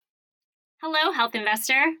Hello, Health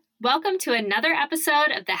Investor. Welcome to another episode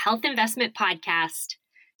of the Health Investment Podcast.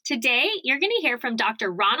 Today, you're going to hear from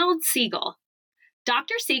Dr. Ronald Siegel.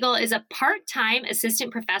 Dr. Siegel is a part-time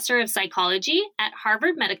assistant professor of psychology at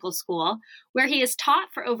Harvard Medical School, where he has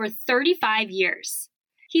taught for over 35 years.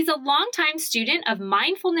 He's a longtime student of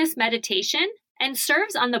mindfulness meditation and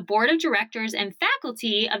serves on the board of directors and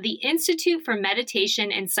faculty of the Institute for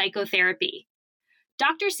Meditation and Psychotherapy.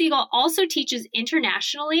 Dr. Siegel also teaches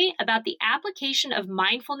internationally about the application of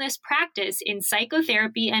mindfulness practice in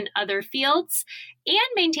psychotherapy and other fields, and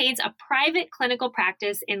maintains a private clinical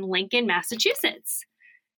practice in Lincoln, Massachusetts.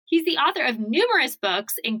 He's the author of numerous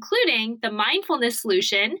books, including The Mindfulness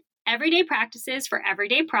Solution, Everyday Practices for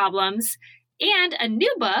Everyday Problems, and a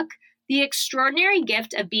new book, The Extraordinary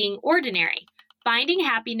Gift of Being Ordinary, Finding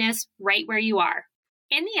Happiness Right Where You Are.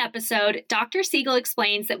 In the episode, Dr. Siegel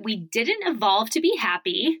explains that we didn't evolve to be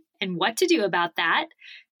happy and what to do about that,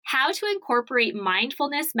 how to incorporate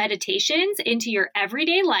mindfulness meditations into your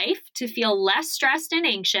everyday life to feel less stressed and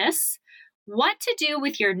anxious, what to do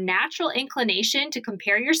with your natural inclination to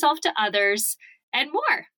compare yourself to others, and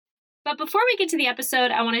more. But before we get to the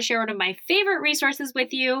episode, I want to share one of my favorite resources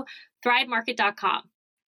with you, thrivemarket.com.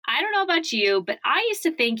 I don't know about you, but I used to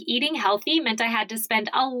think eating healthy meant I had to spend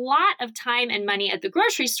a lot of time and money at the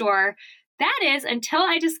grocery store. That is until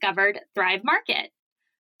I discovered Thrive Market.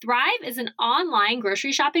 Thrive is an online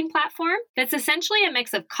grocery shopping platform that's essentially a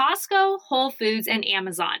mix of Costco, Whole Foods, and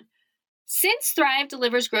Amazon. Since Thrive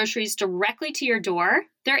delivers groceries directly to your door,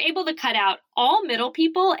 they're able to cut out all middle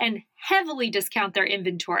people and heavily discount their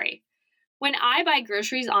inventory. When I buy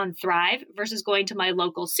groceries on Thrive versus going to my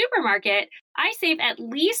local supermarket, I save at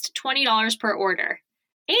least $20 per order.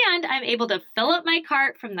 And I'm able to fill up my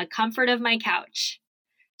cart from the comfort of my couch.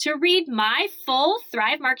 To read my full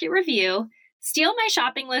Thrive Market review, steal my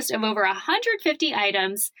shopping list of over 150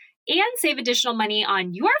 items, and save additional money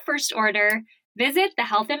on your first order, visit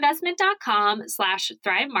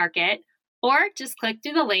thehealthinvestment.com/thrivemarket or just click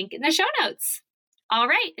through the link in the show notes. All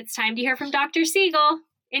right, it's time to hear from Dr. Siegel.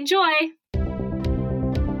 Enjoy!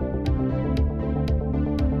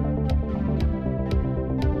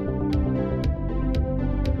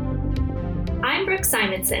 I'm Brooke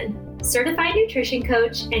Simonson, certified nutrition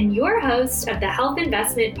coach and your host of the Health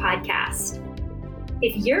Investment Podcast.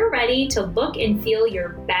 If you're ready to look and feel your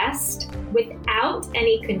best without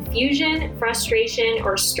any confusion, frustration,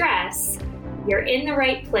 or stress, you're in the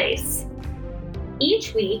right place.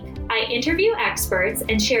 Each week, I interview experts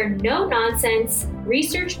and share no-nonsense,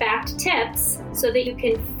 research-backed tips so that you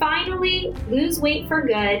can finally lose weight for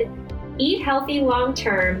good, eat healthy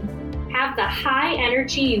long-term, have the high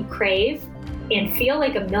energy you crave, and feel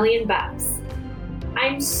like $1 million.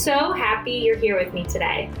 I'm so happy you're here with me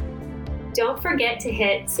today. Don't forget to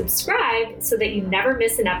hit subscribe so that you never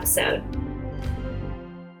miss an episode.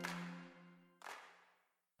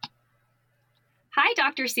 Hi,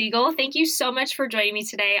 Dr. Siegel. Thank you so much for joining me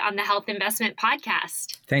today on the Health Investment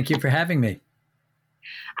Podcast. Thank you for having me.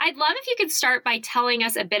 I'd love if you could start by telling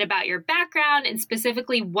us a bit about your background and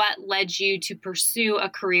specifically what led you to pursue a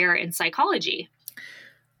career in psychology.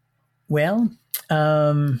 Well,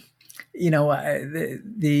 probably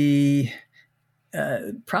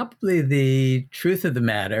the truth of the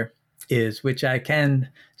matter is, which I can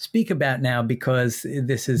speak about now because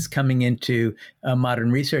this is coming into a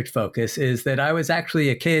modern research focus, is that I was actually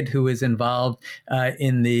a kid who was involved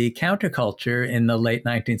in the counterculture in the late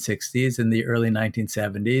 1960s and the early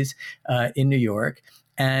 1970s in New York.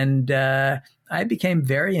 And I became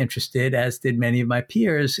very interested, as did many of my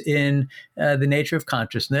peers, in the nature of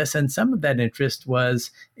consciousness. And some of that interest was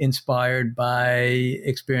inspired by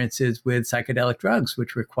experiences with psychedelic drugs,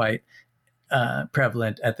 which were quite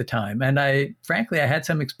prevalent at the time. And I had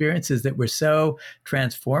some experiences that were so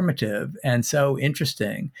transformative and so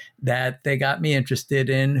interesting that they got me interested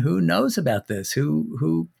in who knows about this,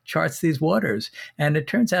 who charts these waters. And it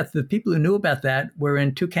turns out that the people who knew about that were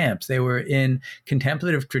in two camps. They were in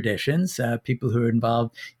contemplative traditions, people who were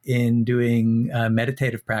involved in doing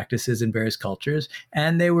meditative practices in various cultures,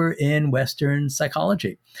 and they were in Western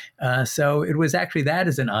psychology. So it was actually that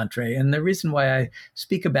as an entree. And the reason why I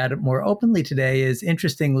speak about it more openly today is,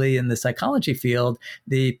 interestingly, in the psychology field,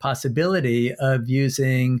 the possibility of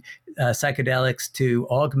using psychedelics to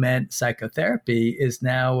augment psychotherapy is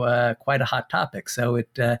now quite a hot topic. So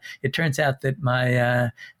it turns out that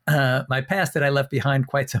my past that I left behind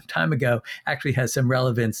quite some time ago actually has some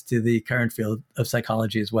relevance to the current field of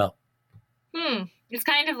psychology as well. It's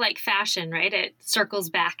kind of like fashion, right? It circles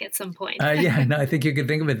back at some point. I think you could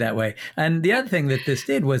think of it that way. And the other thing that this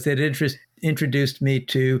did was it introduced me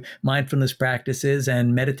to mindfulness practices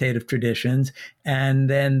and meditative traditions. And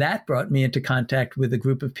then that brought me into contact with a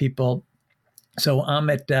group of people. So I'm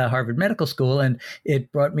at Harvard Medical School, and it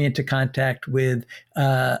brought me into contact with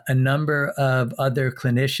a number of other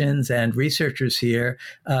clinicians and researchers here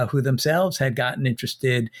who themselves had gotten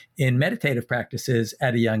interested in meditative practices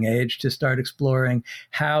at a young age to start exploring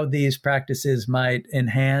how these practices might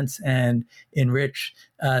enhance and enrich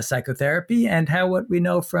psychotherapy, and how what we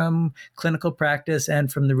know from clinical practice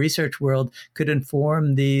and from the research world could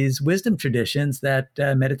inform these wisdom traditions that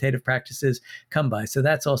meditative practices come by. So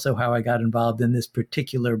that's also how I got involved in this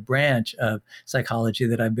particular branch of psychology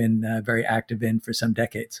that I've been very active in for some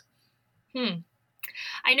decades.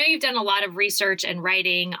 I know you've done a lot of research and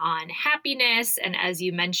writing on happiness, and as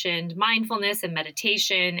you mentioned, mindfulness and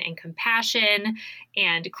meditation and compassion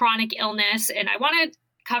and chronic illness. And I want to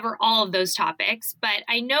cover all of those topics, but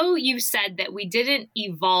I know you've said that we didn't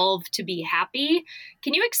evolve to be happy.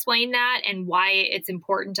 Can you explain that and why it's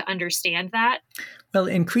important to understand that? Well,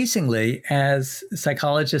 increasingly, as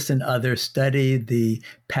psychologists and others study the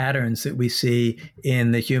patterns that we see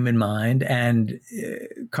in the human mind and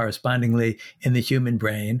correspondingly in the human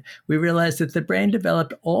brain, we realize that the brain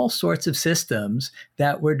developed all sorts of systems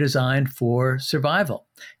that were designed for survival.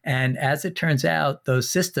 And as it turns out, those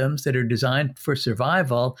systems that are designed for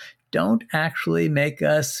survival don't actually make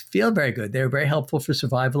us feel very good. They're very helpful for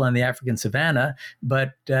survival on the African savanna,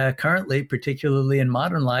 but currently, particularly in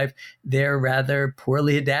modern life, they're rather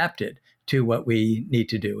poorly adapted to what we need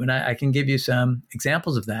to do. And I can give you some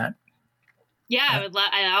examples of that. Yeah,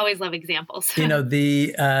 I always love examples.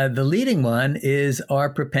 The leading one is our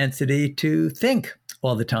propensity to think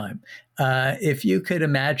all the time. If you could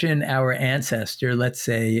imagine our ancestor, let's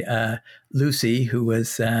say Lucy, who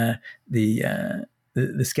was the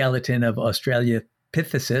skeleton of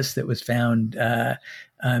Australopithecus that was found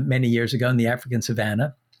many years ago in the African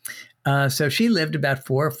savanna. So she lived about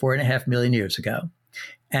 4.5 million years ago.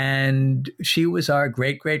 And she was our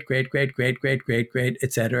great,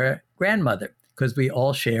 et cetera, grandmother, because we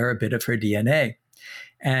all share a bit of her DNA.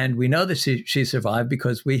 And we know that she survived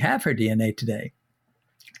because we have her DNA today.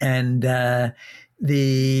 And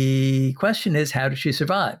the question is, how did she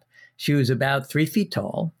survive? She was about 3 feet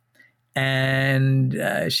tall. And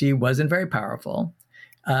she wasn't very powerful.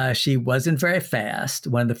 She wasn't very fast.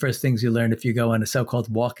 One of the first things you learn if you go on a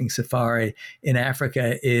so-called walking safari in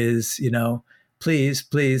Africa is, please,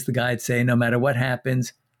 the guides say, no matter what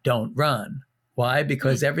happens, don't run. Why?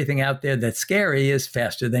 Because everything out there that's scary is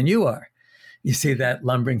faster than you are. You see that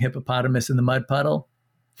lumbering hippopotamus in the mud puddle?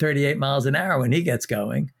 38 miles an hour when he gets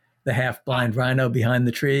going. The half-blind rhino behind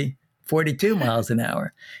the tree, 42 miles an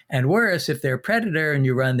hour. And worse, if they're a predator and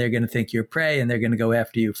you run, they're going to think you're prey and they're going to go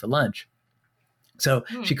after you for lunch. So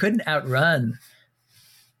she couldn't outrun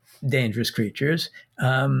dangerous creatures.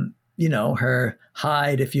 Her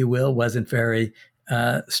hide, if you will, wasn't very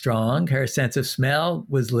strong. Her sense of smell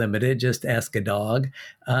was limited. Just ask a dog.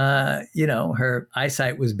 Her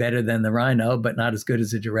eyesight was better than the rhino, but not as good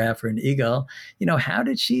as a giraffe or an eagle. How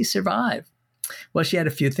did she survive? Well, she had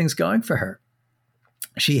a few things going for her.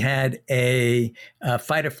 She had a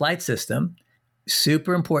fight or flight system,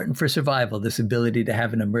 super important for survival, this ability to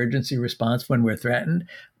have an emergency response when we're threatened,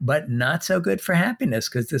 but not so good for happiness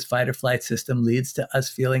because this fight or flight system leads to us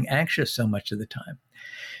feeling anxious so much of the time.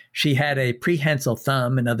 She had a prehensile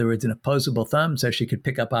thumb, in other words, an opposable thumb, so she could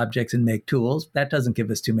pick up objects and make tools. That doesn't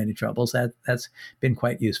give us too many troubles. That's been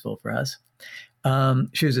quite useful for us.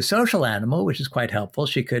 She was a social animal, which is quite helpful.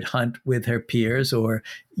 She could hunt with her peers or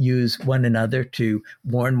use one another to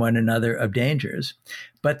warn one another of dangers.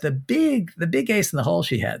 But the big ace in the hole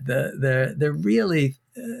she had, the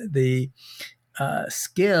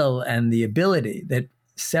skill and the ability that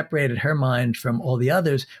separated her mind from all the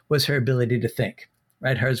others was her ability to think.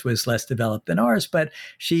 Right? Hers was less developed than ours, but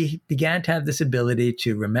she began to have this ability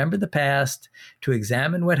to remember the past, to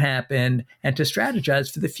examine what happened, and to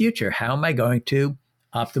strategize for the future. How am I going to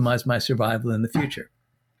optimize my survival in the future?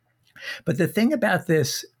 But the thing about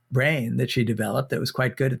this brain that she developed that was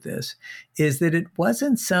quite good at this is that it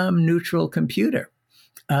wasn't some neutral computer.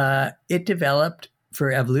 It developed, for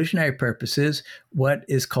evolutionary purposes, what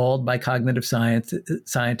is called by cognitive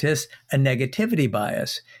scientists a negativity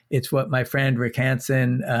bias. It's what my friend Rick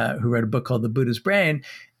Hansen, who wrote a book called The Buddha's Brain,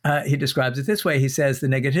 he describes it this way. He says the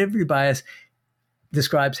negativity bias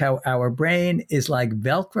describes how our brain is like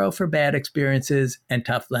Velcro for bad experiences and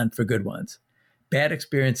Teflon for good ones. Bad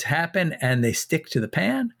experiences happen and they stick to the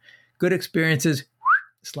pan. Good experiences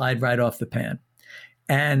slide right off the pan.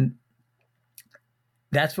 And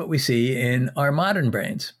that's what we see in our modern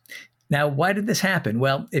brains. Now, why did this happen?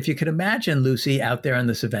 Well, if you could imagine Lucy out there on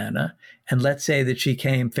the savannah, and let's say that she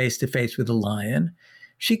came face to face with a lion,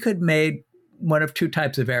 she could have made one of two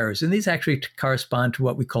types of errors. And these actually correspond to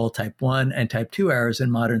what we call type 1 and type 2 errors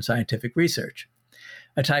in modern scientific research.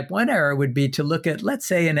 A type 1 error would be to look at, let's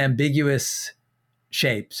say, an ambiguous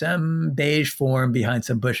shape, some beige form behind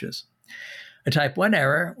some bushes. A type 1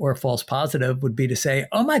 error, or a false positive, would be to say,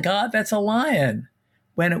 oh my God, that's a lion,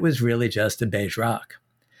 when it was really just a beige rock.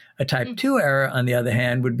 A type 2 error, on the other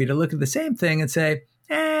hand, would be to look at the same thing and say,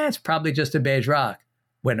 it's probably just a beige rock,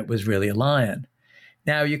 when it was really a lion.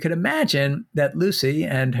 Now, you could imagine that Lucy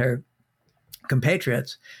and her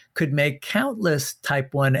compatriots could make countless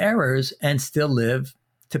type 1 errors and still live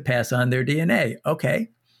to pass on their DNA. Okay,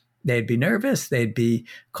 they'd be nervous, they'd be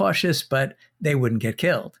cautious, but they wouldn't get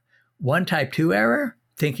killed. One type 2 error,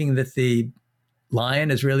 thinking that the lion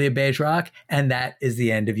is really a beige rock, and that is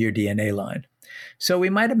the end of your DNA line. So we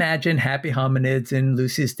might imagine happy hominids in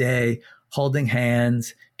Lucy's day holding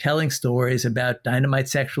hands, telling stories about dynamite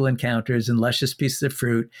sexual encounters and luscious pieces of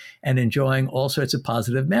fruit, and enjoying all sorts of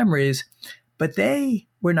positive memories. But they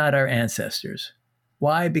were not our ancestors.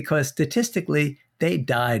 Why? Because statistically, they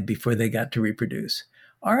died before they got to reproduce.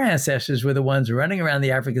 Our ancestors were the ones running around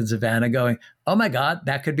the African savannah going, oh my God,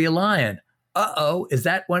 that could be a lion. Uh-oh, is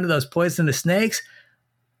that one of those poisonous snakes?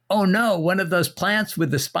 Oh no, one of those plants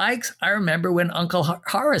with the spikes? I remember when Uncle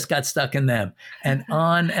Horace got stuck in them. And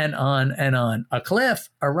on and on and on. A cliff,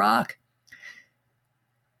 a rock.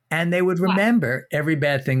 And they would remember every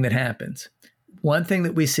bad thing that happens. One thing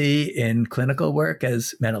that we see in clinical work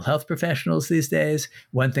as mental health professionals these days,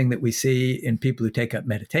 one thing that we see in people who take up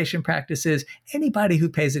meditation practices, anybody who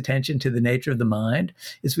pays attention to the nature of the mind,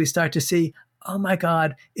 is we start to see, oh my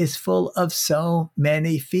God, it's full of so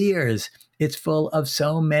many fears. It's full of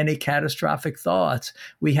so many catastrophic thoughts.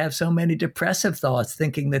 We have so many depressive thoughts,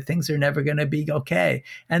 thinking that things are never going to be okay.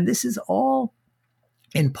 And this is all,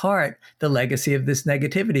 in part, the legacy of this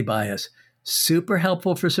negativity bias. Super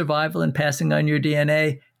helpful for survival and passing on your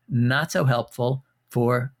DNA, not so helpful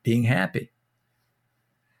for being happy.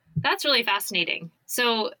 That's really fascinating.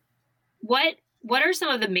 So what are some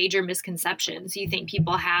of the major misconceptions you think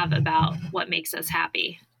people have about what makes us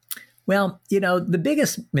happy? Well, the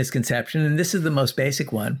biggest misconception, and this is the most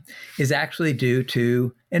basic one, is actually due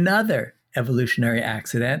to another evolutionary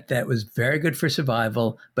accident that was very good for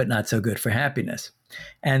survival, but not so good for happiness.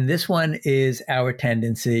 And this one is our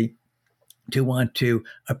tendency to want to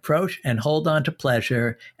approach and hold on to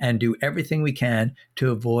pleasure and do everything we can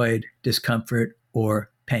to avoid discomfort or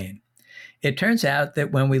pain. It turns out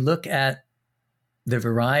that when we look at the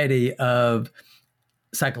variety of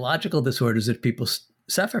psychological disorders that people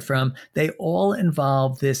suffer from, they all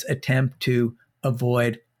involve this attempt to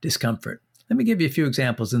avoid discomfort. Let me give you a few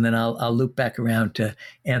examples, and then I'll loop back around to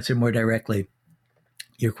answer more directly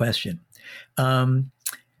your question.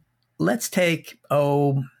 Let's take,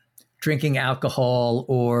 drinking alcohol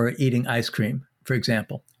or eating ice cream, for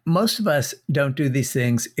example. Most of us don't do these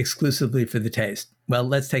things exclusively for the taste. Well,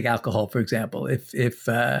 let's take alcohol, for example.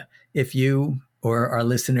 If you or our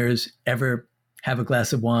listeners ever have a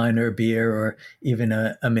glass of wine or a beer or even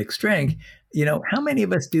a mixed drink, how many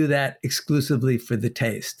of us do that exclusively for the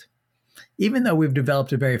taste? Even though we've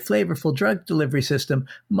developed a very flavorful drug delivery system,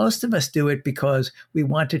 most of us do it because we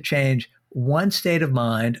want to change one state of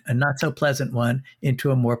mind, a not so pleasant one,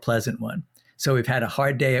 into a more pleasant one. So we've had a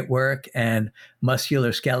hard day at work, and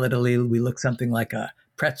muscular-skeletally, we look something like a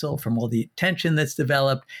pretzel from all the tension that's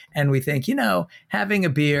developed. And we think, having a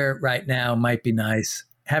beer right now might be nice.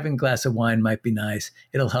 Having a glass of wine might be nice.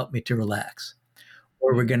 It'll help me to relax.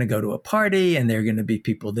 Or we're going to go to a party and there are going to be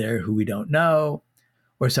people there who we don't know,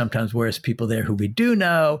 or sometimes worse, people there who we do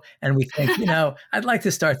know. And we think, I'd like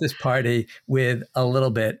to start this party with a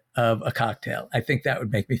little bit of a cocktail. I think that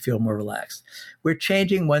would make me feel more relaxed. We're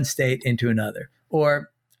changing one state into another.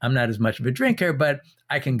 Or I'm not as much of a drinker, but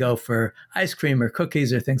I can go for ice cream or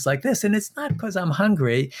cookies or things like this. And it's not because I'm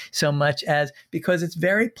hungry so much as because it's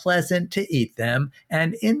very pleasant to eat them.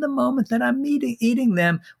 And in the moment that I'm eating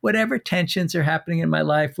them, whatever tensions are happening in my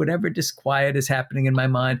life, whatever disquiet is happening in my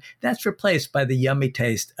mind, that's replaced by the yummy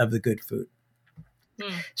taste of the good food.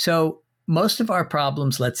 So most of our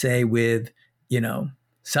problems, let's say with,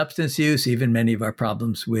 substance use, even many of our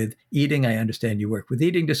problems with eating, I understand you work with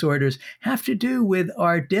eating disorders, have to do with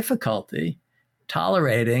our difficulty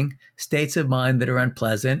tolerating states of mind that are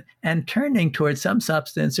unpleasant and turning towards some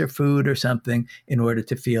substance or food or something in order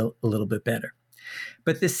to feel a little bit better.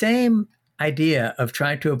 But the same idea of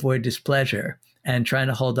trying to avoid displeasure and trying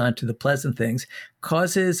to hold on to the pleasant things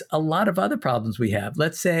causes a lot of other problems we have.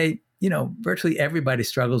 Let's say, virtually everybody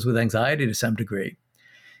struggles with anxiety to some degree.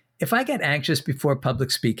 if I get anxious before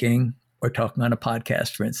public speaking or talking on a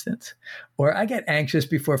podcast, for instance, or I get anxious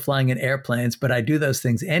before flying in airplanes, but I do those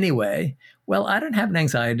things anyway, well, I don't have an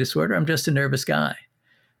anxiety disorder. I'm just a nervous guy.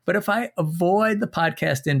 But if I avoid the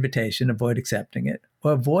podcast invitation, avoid accepting it,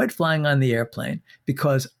 or avoid flying on the airplane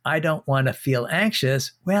because I don't want to feel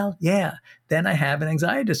anxious, well, yeah, then I have an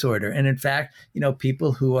anxiety disorder. And in fact,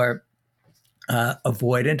 people who are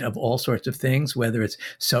avoidant of all sorts of things, whether it's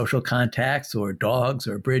social contacts or dogs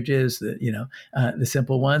or bridges, the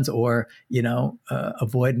simple ones, or,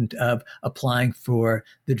 avoidant of applying for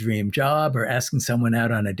the dream job or asking someone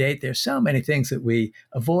out on a date. There's so many things that we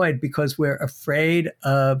avoid because we're afraid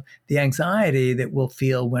of the anxiety that we'll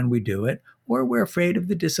feel when we do it, or we're afraid of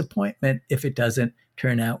the disappointment if it doesn't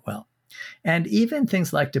turn out well. And even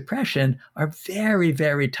things like depression are very,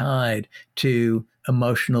 very tied to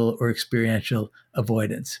emotional or experiential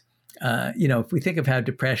avoidance. If we think of how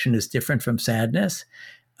depression is different from sadness,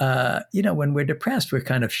 when we're depressed, we're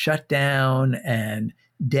kind of shut down and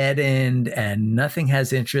deadened and nothing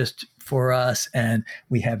has interest for us and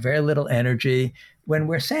we have very little energy. When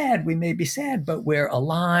we're sad, we may be sad, but we're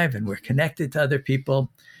alive and we're connected to other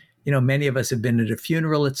people. Many of us have been at a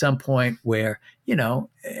funeral at some point where,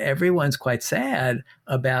 everyone's quite sad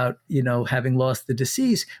about, having lost the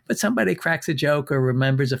deceased, but somebody cracks a joke or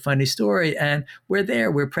remembers a funny story and we're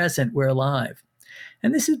there, we're present, we're alive.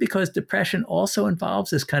 And this is because depression also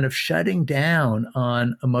involves this kind of shutting down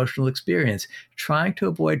on emotional experience, trying to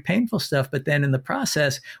avoid painful stuff, but then in the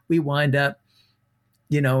process, we wind up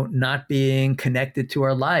not being connected to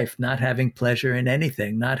our life, not having pleasure in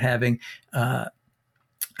anything, not having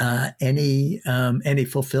any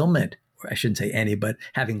fulfillment, or I shouldn't say any, but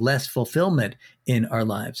having less fulfillment in our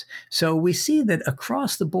lives. So we see that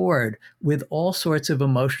across the board with all sorts of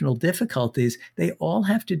emotional difficulties, they all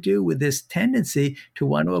have to do with this tendency to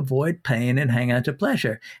want to avoid pain and hang on to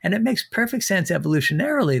pleasure. And it makes perfect sense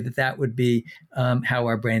evolutionarily that would be how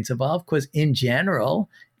our brains evolved, because in general,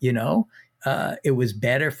 it was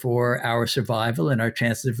better for our survival and our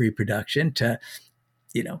chances of reproduction to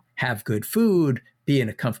have good food, be in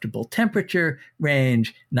a comfortable temperature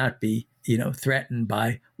range, not be, threatened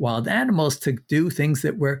by wild animals, to do things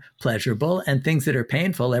that were pleasurable, and things that are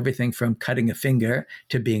painful, everything from cutting a finger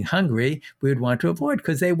to being hungry, we would want to avoid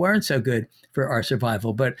because they weren't so good for our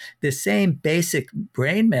survival. But the same basic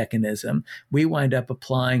brain mechanism we wind up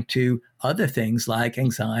applying to other things like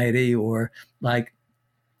anxiety or like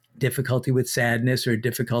difficulty with sadness or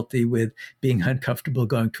difficulty with being uncomfortable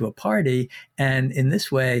going to a party. And in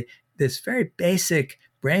this way, this very basic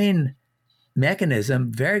brain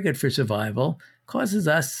mechanism, very good for survival, causes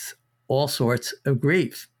us all sorts of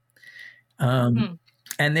grief. And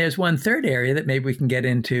there's one third area that maybe we can get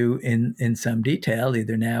into in some detail,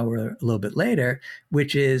 either now or a little bit later,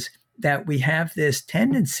 which is that we have this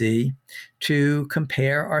tendency to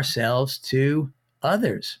compare ourselves to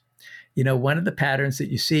others. One of the patterns that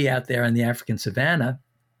you see out there on the African savanna,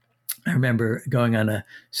 I remember going on a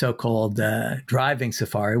so-called driving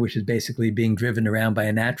safari, which is basically being driven around by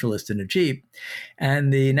a naturalist in a Jeep.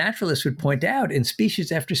 And the naturalist would point out in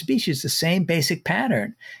species after species the same basic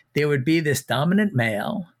pattern. There would be this dominant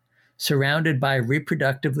male surrounded by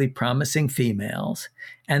reproductively promising females.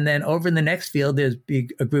 And then over in the next field, there's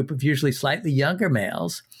a group of usually slightly younger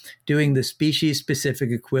males doing the species-specific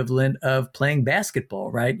equivalent of playing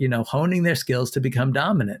basketball, right? Honing their skills to become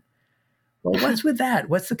dominant. Well, what's with that?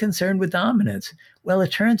 What's the concern with dominance? Well,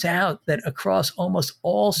 it turns out that across almost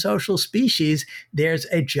all social species, there's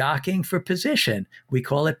a jockeying for position. We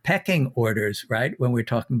call it pecking orders, right? When we're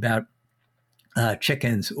talking about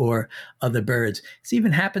chickens or other birds. This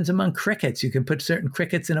even happens among crickets. You can put certain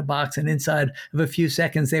crickets in a box and inside of a few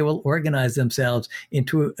seconds, they will organize themselves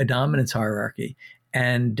into a dominance hierarchy.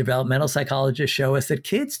 And developmental psychologists show us that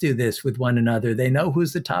kids do this with one another. They know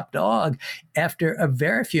who's the top dog after a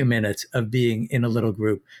very few minutes of being in a little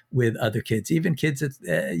group with other kids. Even kids,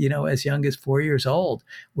 as young as 4 years old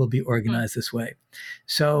will be organized this way.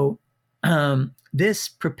 So this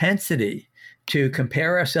propensity to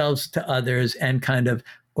compare ourselves to others and kind of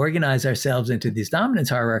organize ourselves into these dominance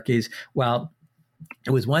hierarchies, well,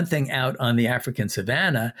 it was one thing out on the African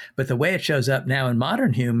savanna, but the way it shows up now in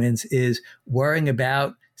modern humans is worrying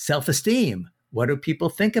about self-esteem. What do people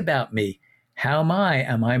think about me? How am I?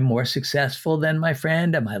 Am I more successful than my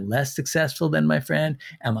friend? Am I less successful than my friend?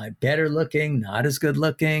 Am I better looking, not as good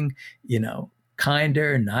looking,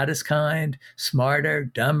 kinder, not as kind, smarter,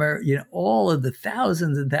 dumber, all of the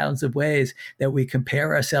thousands and thousands of ways that we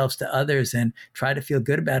compare ourselves to others and try to feel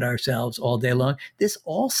good about ourselves all day long. This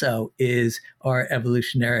also is our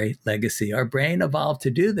evolutionary legacy. Our brain evolved to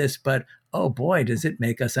do this, but oh boy, does it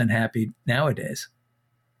make us unhappy nowadays.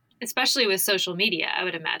 especially with social media, I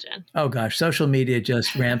would imagine. Oh gosh, social media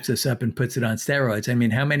just ramps us up and puts it on steroids. I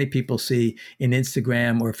mean, how many people see an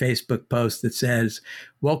Instagram or Facebook post that says,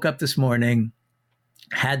 woke up this morning,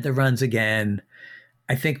 had the runs again.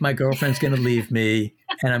 I think my girlfriend's going to leave me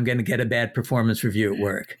and I'm going to get a bad performance review at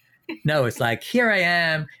work. No, it's like, here I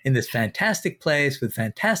am in this fantastic place with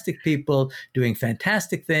fantastic people doing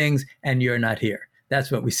fantastic things, and you're not here. That's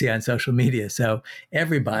what we see on social media. So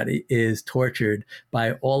everybody is tortured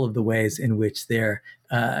by all of the ways in which they're,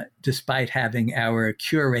 despite having our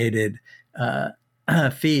curated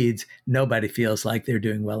feeds, nobody feels like they're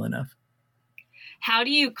doing well enough. How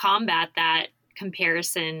do you combat that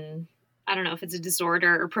comparison? I don't know if it's a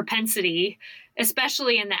disorder or propensity,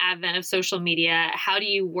 especially in the advent of social media. How do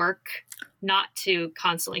you work not to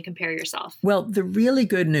constantly compare yourself? Well, the really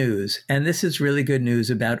good news, and this is really good news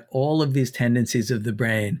about all of these tendencies of the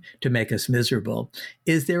brain to make us miserable,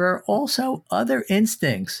 is there are also other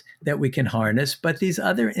instincts that we can harness, but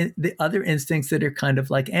the other instincts that are kind of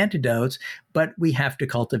like antidotes, but we have to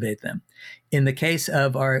cultivate them. In the case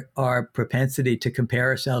of our propensity to compare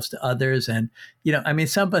ourselves to others, and,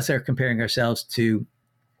 some of us are comparing ourselves to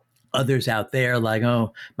others out there, like,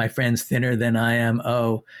 oh, my friend's thinner than I am.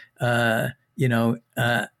 Oh,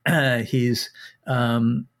 he's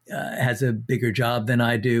has a bigger job than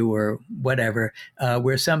I do, or whatever.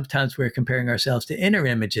 Where sometimes we're comparing ourselves to inner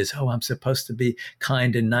images. Oh, I'm supposed to be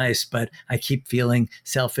kind and nice, but I keep feeling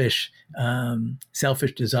selfish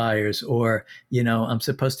desires, or I'm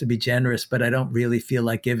supposed to be generous, but I don't really feel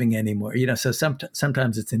like giving anymore. So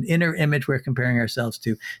sometimes it's an inner image we're comparing ourselves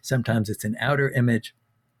to. Sometimes it's an outer image.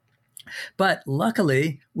 But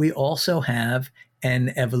luckily, we also have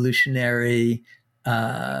an evolutionary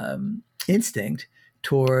instinct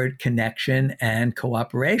toward connection and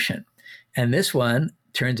cooperation. And this one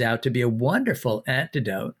turns out to be a wonderful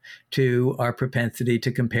antidote to our propensity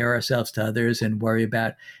to compare ourselves to others and worry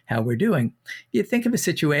about how we're doing. You think of a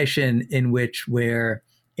situation in which we're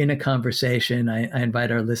in a conversation. I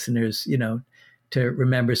invite our listeners, to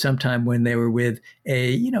remember sometime when they were with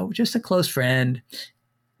just a close friend,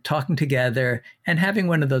 talking together and having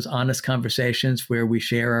one of those honest conversations where we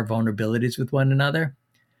share our vulnerabilities with one another.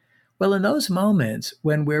 Well, in those moments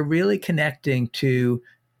when we're really connecting to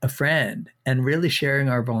a friend and really sharing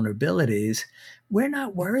our vulnerabilities, we're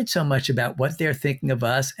not worried so much about what they're thinking of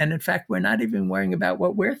us. And in fact, we're not even worrying about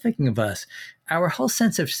what we're thinking of us. Our whole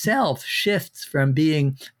sense of self shifts from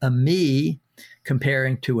being a me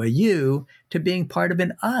comparing to a you to being part of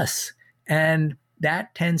an us. And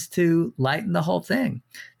that tends to lighten the whole thing.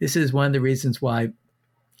 This is one of the reasons why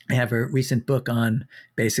I have a recent book on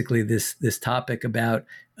basically this topic about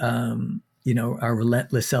our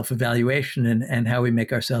relentless self-evaluation and how we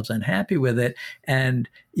make ourselves unhappy with it. And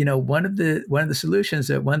one of the solutions,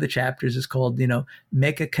 that one of the chapters is called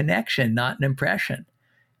make a connection, not an impression.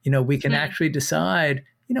 We can actually decide,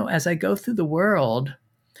 as I go through the world,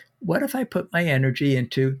 what if I put my energy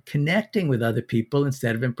into connecting with other people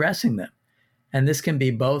instead of impressing them? And this can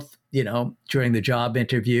be both, during the job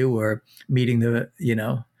interview or meeting the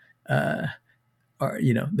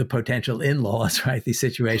potential in-laws, right? These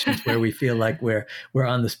situations where we feel like we're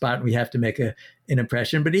on the spot and we have to make an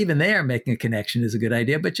impression. But even there, making a connection is a good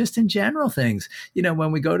idea. But just in general things,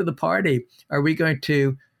 when we go to the party, are we going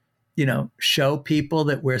to, show people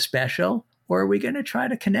that we're special? Or are we going to try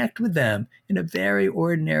to connect with them in a very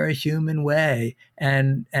ordinary human way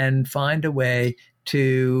and find a way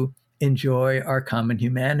to enjoy our common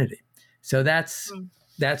humanity? So that's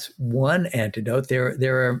one antidote.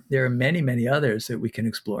 There are many, many others that we can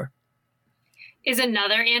explore. Is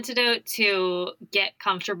another antidote to get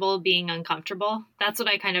comfortable being uncomfortable? That's what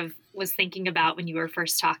I kind of was thinking about when you were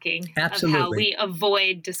first talking. Absolutely. Of how we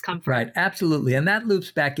avoid discomfort. Right, absolutely. And that loops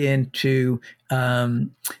back into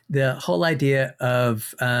the whole idea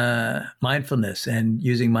of mindfulness and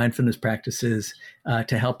using mindfulness practices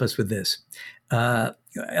to help us with this. A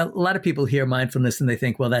lot of people hear mindfulness and they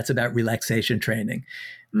think, well, that's about relaxation training.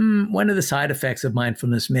 One of the side effects of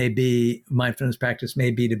mindfulness practice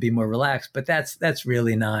may be to be more relaxed, but that's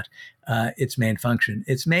really not its main function.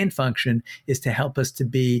 Its main function is to help us to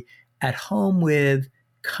be at home with,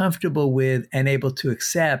 comfortable with, and able to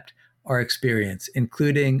accept our experience,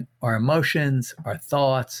 including our emotions, our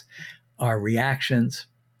thoughts, our reactions.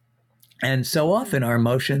 And so often our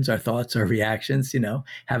emotions, our thoughts, our reactions,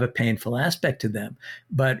 have a painful aspect to them.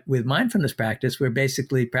 But with mindfulness practice, we're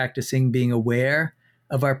basically practicing being aware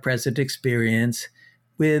of our present experience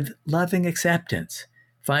with loving acceptance,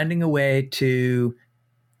 finding a way to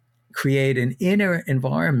create an inner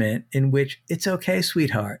environment in which it's okay,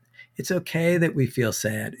 sweetheart. It's okay that we feel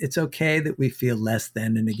sad. It's okay that we feel less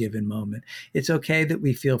than in a given moment. It's okay that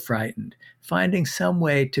we feel frightened. Finding some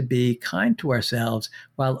way to be kind to ourselves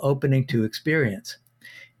while opening to experience.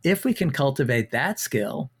 If we can cultivate that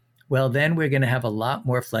skill, well, then we're going to have a lot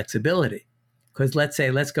more flexibility. Because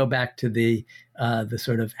let's go back to the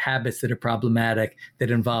sort of habits that are problematic that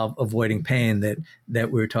involve avoiding pain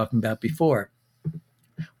that we were talking about before.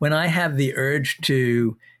 When I have the urge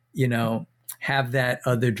to, have that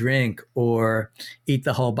other drink or eat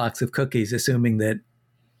the whole box of cookies, assuming that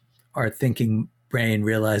our thinking brain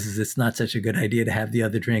realizes it's not such a good idea to have the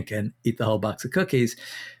other drink and eat the whole box of cookies.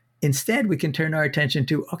 Instead, we can turn our attention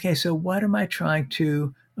to, okay, so what am I trying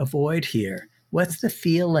to avoid here? What's the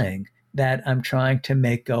feeling that I'm trying to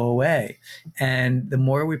make go away? And the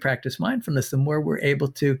more we practice mindfulness, the more we're able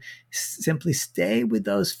to simply stay with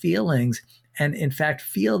those feelings and, in fact,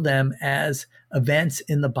 feel them as events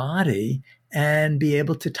in the body and be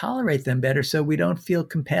able to tolerate them better so we don't feel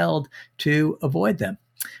compelled to avoid them.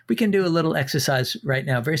 We can do a little exercise right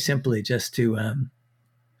now, very simply, just to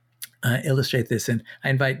illustrate this. And I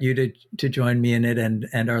invite you to join me in it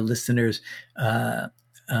and our listeners.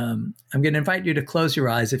 I'm going to invite you to close your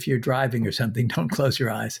eyes. If you're driving or something, don't close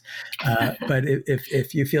your eyes. But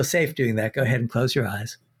if you feel safe doing that, go ahead and close your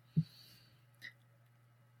eyes.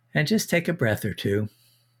 And just take a breath or two.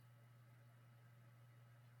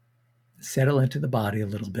 Settle into the body a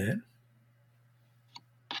little bit.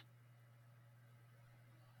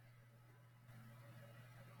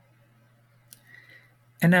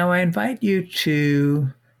 And now I invite you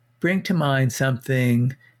to bring to mind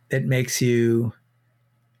something that makes you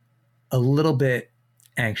a little bit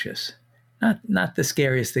anxious. Not the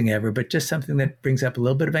scariest thing ever, but just something that brings up a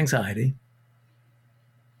little bit of anxiety.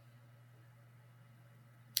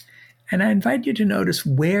 And I invite you to notice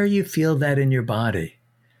where you feel that in your body,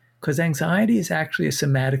 because anxiety is actually a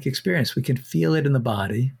somatic experience. We can feel it in the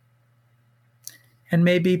body. And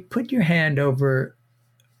maybe put your hand over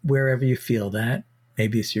wherever you feel that.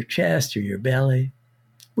 Maybe it's your chest or your belly,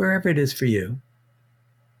 wherever it is for you.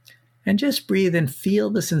 And just breathe and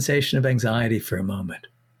feel the sensation of anxiety for a moment.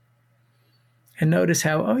 And notice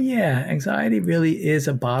how, oh yeah, anxiety really is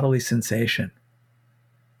a bodily sensation.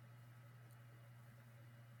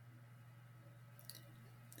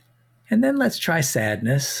 And then let's try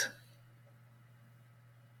sadness.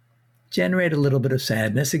 Generate a little bit of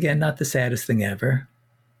sadness. Again, not the saddest thing ever,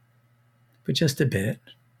 but just a bit.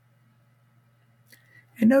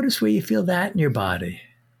 And notice where you feel that in your body.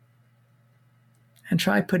 And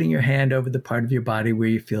try putting your hand over the part of your body where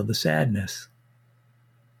you feel the sadness.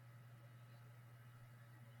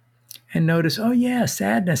 And notice, oh yeah,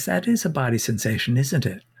 sadness, that is a body sensation, isn't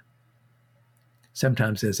it?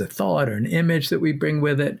 Sometimes there's a thought or an image that we bring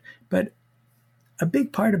with it, but a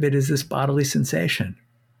big part of it is this bodily sensation.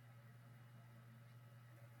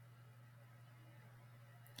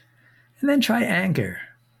 And then try anger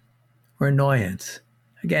or annoyance.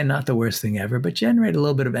 Again, not the worst thing ever, but generate a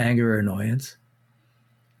little bit of anger or annoyance.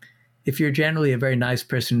 If you're generally a very nice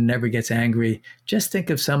person who never gets angry, just think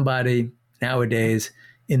of somebody nowadays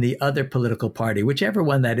in the other political party, whichever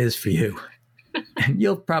one that is for you. And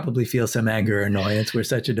you'll probably feel some anger or annoyance. We're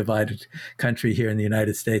such a divided country here in the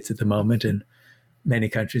United States at the moment, and many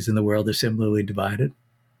countries in the world are similarly divided.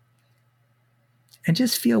 And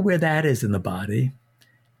just feel where that is in the body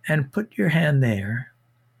and put your hand there.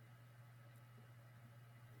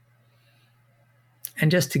 And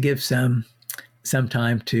just to give some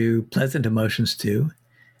time to pleasant emotions too,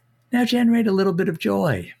 now generate a little bit of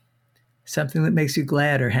joy, something that makes you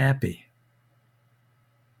glad or happy.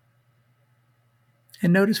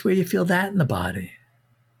 And notice where you feel that in the body.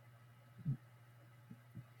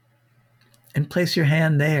 And place your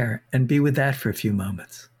hand there and be with that for a few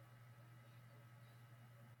moments.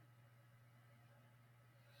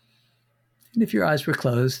 And if your eyes were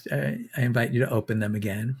closed, I invite you to open them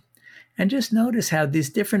again. And just notice how these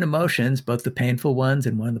different emotions, both the painful ones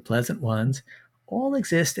and one of the pleasant ones, all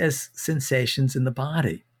exist as sensations in the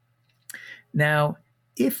body. Now,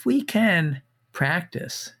 if we can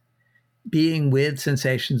practice being with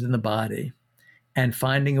sensations in the body and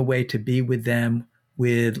finding a way to be with them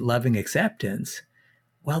with loving acceptance,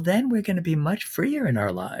 well, then we're going to be much freer in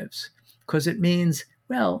our lives, because it means,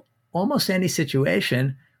 well, almost any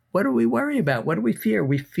situation, what do we worry about? What do we fear?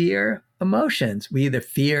 We fear emotions. We either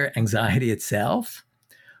fear anxiety itself,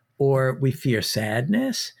 or we fear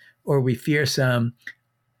sadness, or we fear some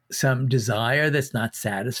desire that's not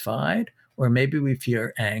satisfied, or maybe we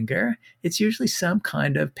fear anger. It's usually some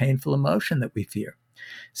kind of painful emotion that we fear.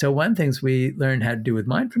 So one thing we learn how to do with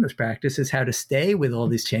mindfulness practice is how to stay with all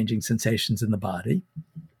these changing sensations in the body,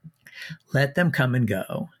 let them come and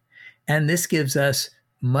go, And this gives us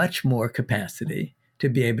much more capacity to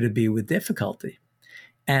be able to be with difficulty.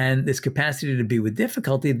 And this capacity to be with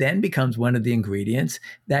difficulty then becomes one of the ingredients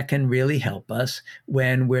that can really help us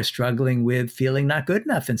when we're struggling with feeling not good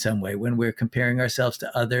enough in some way, when we're comparing ourselves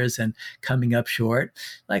to others and coming up short.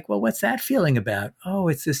 Like, well, what's that feeling about? Oh,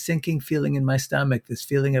 it's this sinking feeling in my stomach, this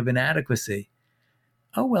feeling of inadequacy.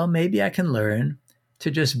 Oh, well, maybe I can learn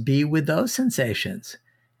to just be with those sensations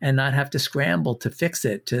and not have to scramble to fix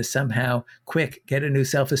it, to somehow quick get a new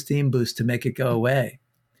self-esteem boost to make it go away.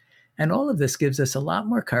 And all of this gives us a lot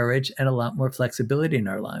more courage and a lot more flexibility in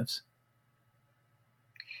our lives.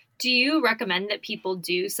 Do you recommend that people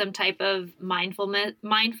do some type of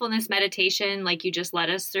mindfulness meditation like you just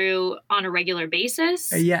led us through on a regular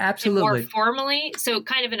basis? Yeah, absolutely. And more formally? So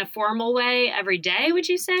kind of in a formal way every day, would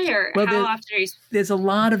you say? Or well, how often are you? There's a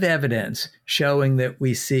lot of evidence showing that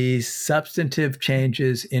we see substantive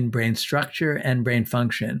changes in brain structure and brain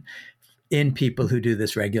function in people who do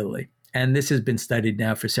this regularly. And this has been studied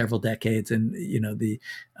now for several decades, and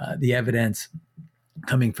the evidence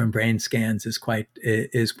coming from brain scans is quite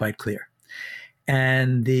clear.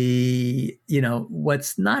 And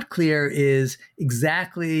what's not clear is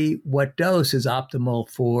exactly what dose is optimal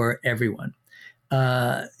for everyone.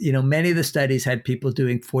 Many of the studies had people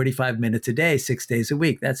doing 45 minutes a day, 6 days a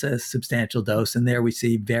week. That's a substantial dose. And there we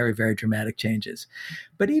see very, very dramatic changes.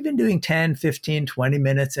 But even doing 10, 15, 20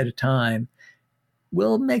 minutes at a time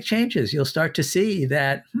will make changes. You'll start to see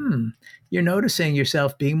that, you're noticing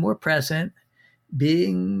yourself being more present,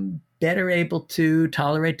 being better able to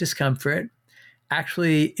tolerate discomfort,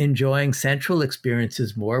 actually enjoying sensual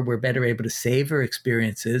experiences more. We're better able to savor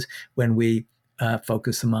experiences when we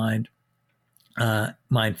focus the mind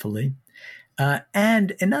mindfully.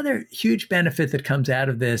 And another huge benefit that comes out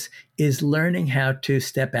of this is learning how to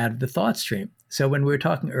step out of the thought stream. So when we were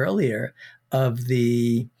talking earlier of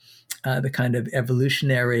the kind of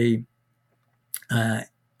evolutionary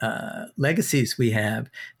legacies we have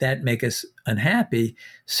that make us unhappy,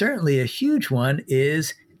 certainly a huge one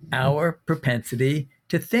is our propensity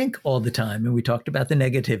to think all the time. And we talked about the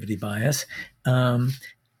negativity bias.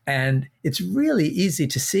 And it's really easy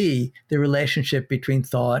to see the relationship between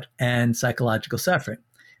thought and psychological suffering.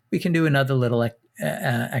 We can do another little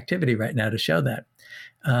activity right now to show that.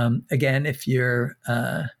 Again, if you're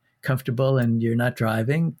comfortable and you're not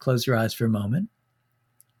driving, close your eyes for a moment.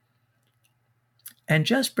 And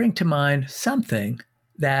just bring to mind something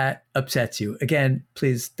that upsets you. Again,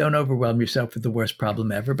 please don't overwhelm yourself with the worst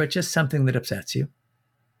problem ever, but just something that upsets you.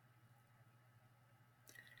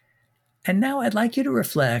 And now I'd like you to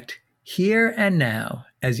reflect here and now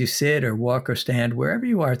as you sit or walk or stand, wherever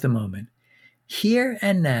you are at the moment. Here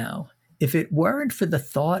and now, if it weren't for the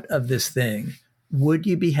thought of this thing, would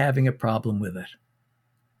you be having a problem with it?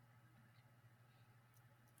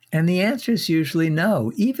 And the answer is usually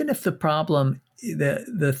no. Even if the problem,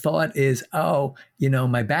 the thought is,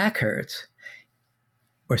 my back hurts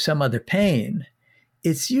or some other pain,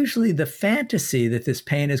 it's usually the fantasy that this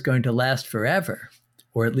pain is going to last forever,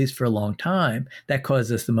 or at least for a long time, that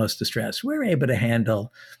causes us the most distress. We're able to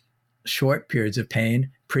handle short periods of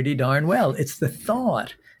pain pretty darn well. It's the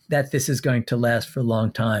thought that this is going to last for a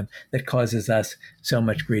long time that causes us so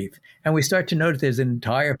much grief. And we start to notice there's an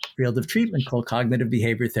entire field of treatment called cognitive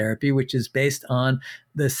behavior therapy, which is based on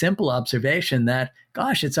the simple observation that,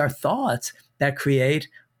 gosh, it's our thoughts that create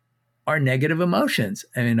our negative emotions.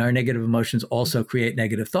 I mean, our negative emotions also create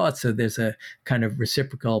negative thoughts. So there's a kind of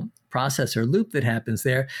reciprocal process or loop that happens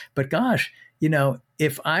there. But gosh,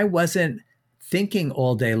 if I wasn't thinking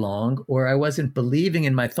all day long, or I wasn't believing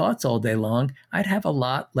in my thoughts all day long, I'd have a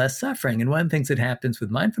lot less suffering. And one of the things that happens with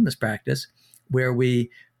mindfulness practice, where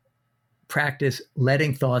we practice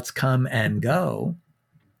letting thoughts come and go,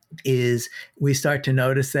 is we start to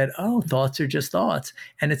notice that, thoughts are just thoughts.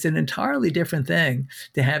 And it's an entirely different thing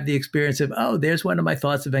to have the experience of, there's one of my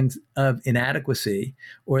thoughts of inadequacy,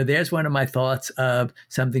 or there's one of my thoughts of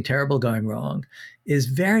something terrible going wrong, is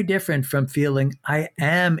very different from feeling I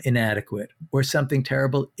am inadequate or something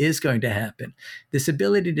terrible is going to happen. This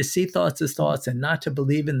ability to see thoughts as thoughts and not to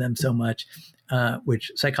believe in them so much,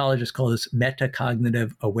 which psychologists call this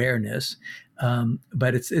metacognitive awareness.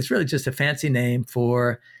 But it's really just a fancy name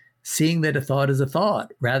for seeing that a thought is a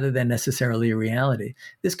thought rather than necessarily a reality.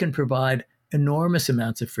 This can provide enormous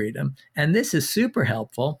amounts of freedom. And this is super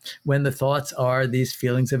helpful when the thoughts are these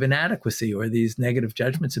feelings of inadequacy or these negative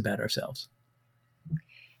judgments about ourselves.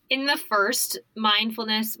 In the first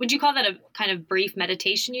mindfulness, would you call that a kind of brief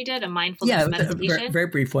meditation you did, a mindfulness meditation? Yeah, very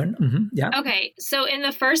brief one. Mm-hmm. Yeah. Okay. So in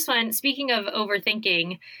the first one, speaking of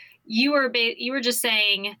overthinking, you were just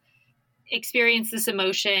saying, experience this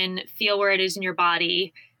emotion, feel where it is in your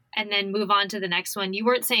body. and then move on to the next one. You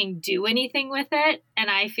weren't saying do anything with it. And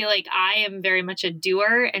I feel like I am very much a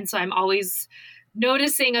doer. And so I'm always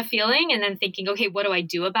noticing a feeling and then thinking, okay, what do I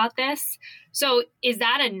do about this? So is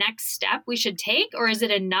that a next step we should take, or is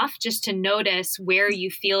it enough just to notice where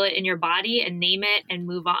you feel it in your body and name it and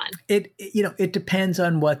move on? It depends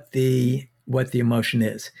on what the emotion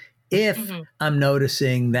is. If I'm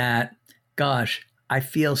noticing that, gosh, I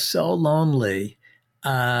feel so lonely,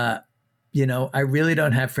 I really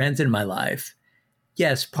don't have friends in my life.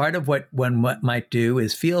 Yes, part of what one might do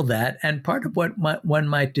is feel that. And part of what one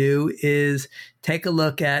might do is take a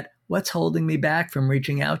look at what's holding me back from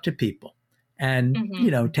reaching out to people and,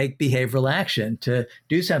 take behavioral action to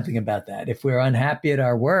do something about that. If we're unhappy at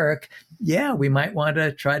our work, we might want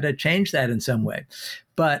to try to change that in some way.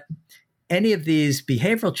 But any of these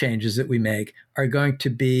behavioral changes that we make are going to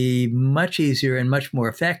be much easier and much more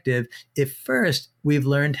effective if first we've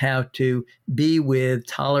learned how to be with,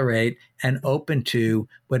 tolerate, and open to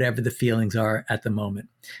whatever the feelings are at the moment.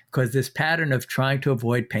 Because this pattern of trying to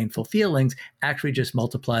avoid painful feelings actually just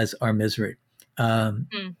multiplies our misery.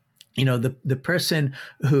 The person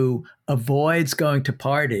who avoids going to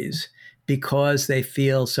parties because they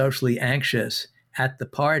feel socially anxious at the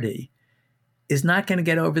party is not going to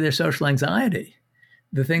get over their social anxiety.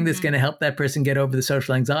 The thing that's going to help that person get over the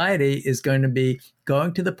social anxiety is going to be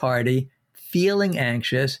going to the party, feeling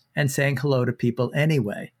anxious, and saying hello to people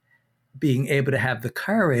anyway, being able to have the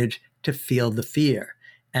courage to feel the fear.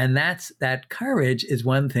 And that courage is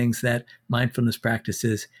one of the things that mindfulness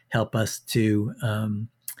practices help us to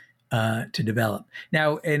develop.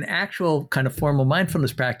 Now, an actual kind of formal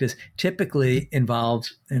mindfulness practice typically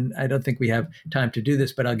involves, and I don't think we have time to do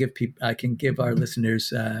this, but I can give our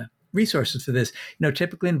listeners resources for this.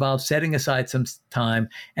 Typically involves setting aside some time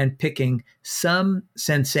and picking some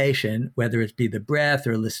sensation, whether it be the breath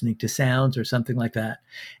or listening to sounds or something like that,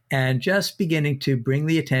 and just beginning to bring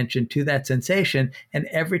the attention to that sensation. And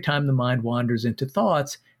every time the mind wanders into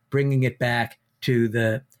thoughts, bringing it back to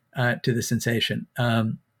the sensation.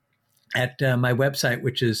 At my website,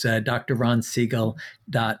 which is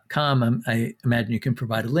drronsiegel.com, I imagine you can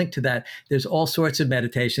provide a link to that. There's all sorts of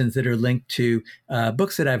meditations that are linked to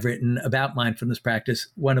books that I've written about mindfulness practice.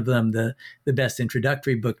 One of them, the best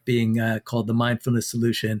introductory book, being called The Mindfulness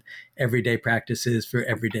Solution, Everyday Practices for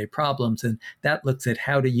Everyday Problems. And that looks at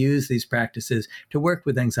how to use these practices to work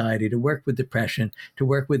with anxiety, to work with depression, to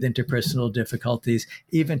work with interpersonal difficulties,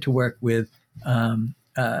 even to work with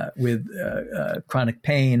chronic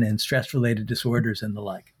pain and stress-related disorders and the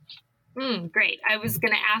like. Great. I was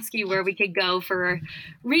going to ask you where we could go for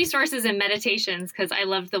resources and meditations, because I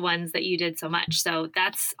loved the ones that you did so much. So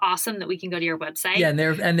that's awesome that we can go to your website. Yeah,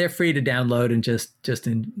 and they're free to download and just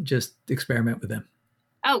experiment with them.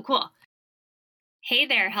 Oh, cool. Hey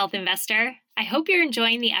there, health investor. I hope you're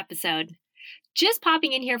enjoying the episode. Just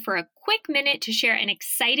popping in here for a quick minute to share an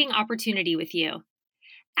exciting opportunity with you.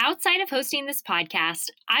 Outside of hosting this podcast,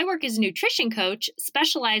 I work as a nutrition coach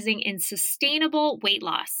specializing in sustainable weight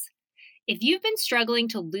loss. If you've been struggling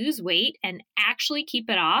to lose weight and actually keep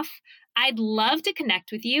it off, I'd love to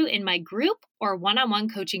connect with you in my group or one-on-one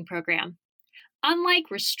coaching program. Unlike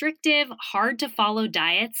restrictive, hard-to-follow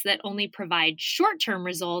diets that only provide short-term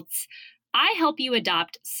results, I help you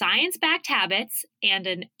adopt science-backed habits and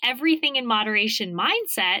an everything in moderation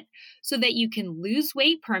mindset so that you can lose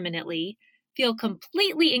weight permanently, feel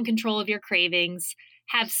completely in control of your cravings,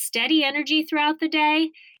 have steady energy throughout the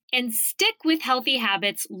day, and stick with healthy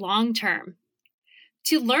habits long term.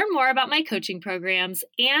 To learn more about my coaching programs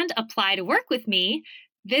and apply to work with me,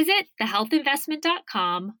 visit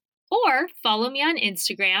thehealthinvestment.com or follow me on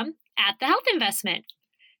Instagram at thehealthinvestment.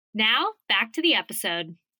 Now, back to the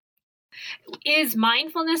episode. Is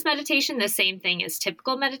mindfulness meditation the same thing as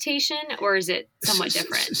typical meditation, or is it somewhat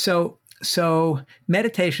different? So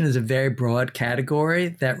meditation is a very broad category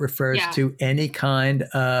that refers to any kind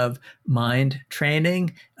of mind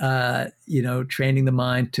training, training the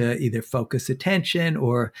mind to either focus attention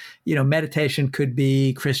or, meditation could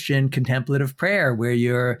be Christian contemplative prayer where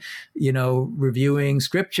you're, reviewing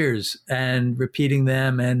scriptures and repeating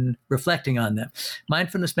them and reflecting on them.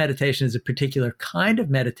 Mindfulness meditation is a particular kind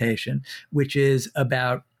of meditation, which is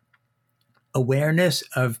about awareness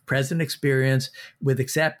of present experience with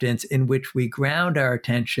acceptance, in which we ground our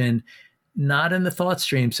attention not in the thought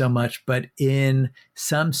stream so much, but in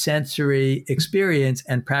some sensory experience,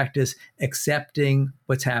 and practice accepting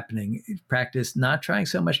what's happening. Practice not trying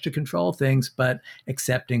so much to control things, but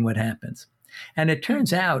accepting what happens. And it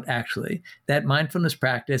turns out, actually, that mindfulness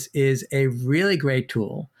practice is a really great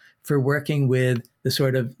tool for working with the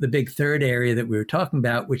sort of the big third area that we were talking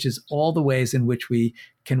about, which is all the ways in which we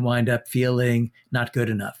can wind up feeling not good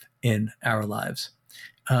enough in our lives.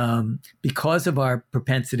 Because of our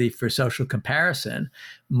propensity for social comparison,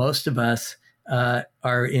 most of us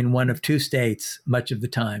are in one of two states much of the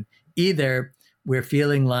time. Either we're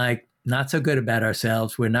feeling like not so good about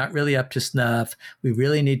ourselves, we're not really up to snuff, we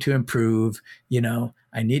really need to improve,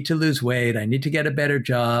 I need to lose weight, I need to get a better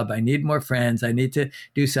job, I need more friends, I need to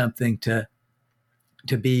do something to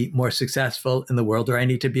be more successful in the world, or I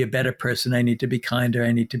need to be a better person, I need to be kinder,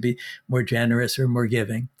 I need to be more generous or more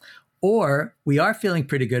giving. Or we are feeling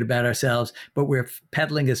pretty good about ourselves, but we're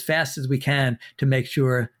pedaling as fast as we can to make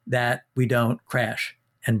sure that we don't crash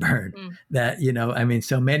and burn. That,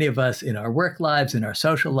 so many of us in our work lives, in our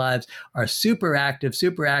social lives are super active,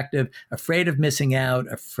 afraid of missing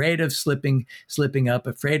out, afraid of slipping up,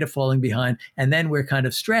 afraid of falling behind. And then we're kind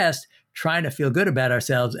of stressed, trying to feel good about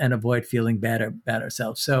ourselves and avoid feeling bad about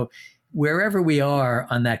ourselves. So wherever we are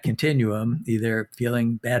on that continuum, either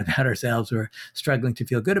feeling bad about ourselves or struggling to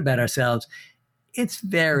feel good about ourselves, it's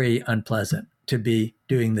very unpleasant to be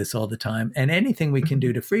doing this all the time. And anything we can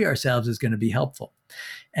do to free ourselves is going to be helpful.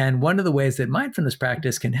 And one of the ways that mindfulness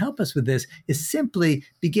practice can help us with this is simply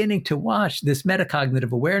beginning to watch this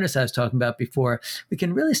metacognitive awareness I was talking about before. We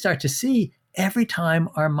can really start to see every time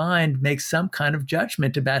our mind makes some kind of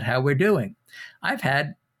judgment about how we're doing. I've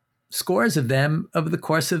had scores of them over the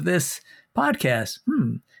course of this podcast.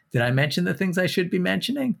 Did I mention the things I should be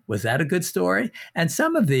mentioning? Was that a good story? And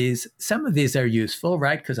some of these are useful,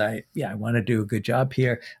 right? Because I want to do a good job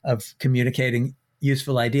here of communicating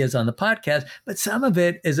useful ideas on the podcast. But some of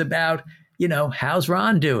it is about, how's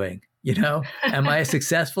Ron doing? Am I a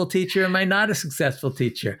successful teacher? Am I not a successful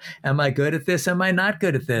teacher? Am I good at this? Am I not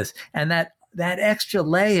good at this? And that extra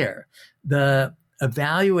layer, the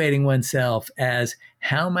evaluating oneself as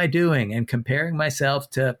how am I doing, and comparing myself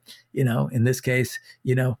to, in this case,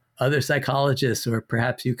 other psychologists, or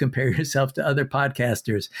perhaps you compare yourself to other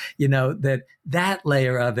podcasters, that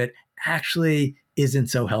layer of it actually isn't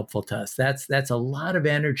so helpful to us. That's a lot of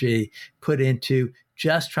energy put into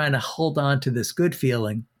just trying to hold on to this good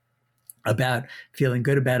feeling about feeling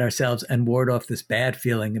good about ourselves and ward off this bad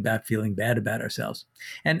feeling about feeling bad about ourselves.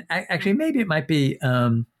 And actually, maybe it might be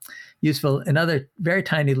useful, another very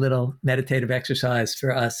tiny little meditative exercise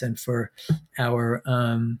for us and for our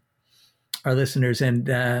listeners. And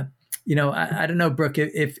I don't know, Brooke,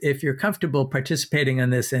 if you're comfortable participating on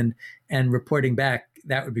this and reporting back,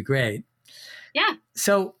 that would be great. Yeah.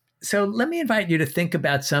 So let me invite you to think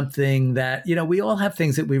about something that, we all have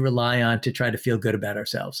things that we rely on to try to feel good about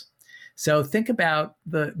ourselves. So think about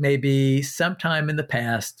maybe sometime in the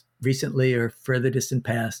past, recently or further distant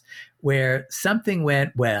past, where something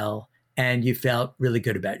went well and you felt really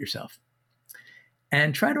good about yourself.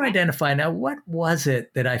 And try to identify, now, what was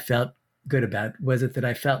it that I felt good about? Was it that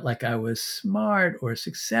I felt like I was smart or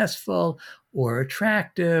successful or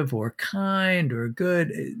attractive or kind or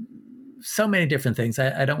good? So many different things.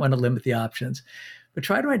 I don't want to limit the options, but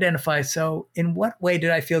try to identify, so in what way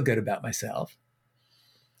did I feel good about myself?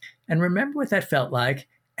 And remember what that felt like,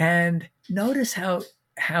 and notice how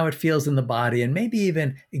it feels in the body, and maybe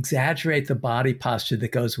even exaggerate the body posture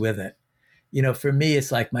that goes with it. For me,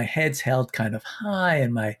 it's like my head's held kind of high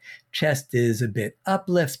and my chest is a bit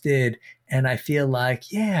uplifted. And I feel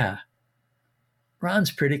like, yeah,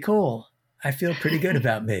 Ron's pretty cool. I feel pretty good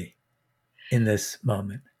about me in this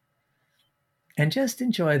moment. And just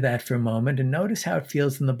enjoy that for a moment and notice how it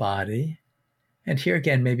feels in the body. And here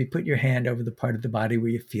again, maybe put your hand over the part of the body where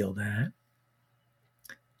you feel that.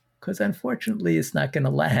 Because unfortunately, it's not going to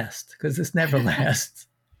last, because this never lasts.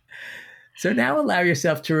 So now allow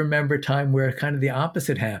yourself to remember a time where kind of the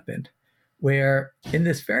opposite happened, where in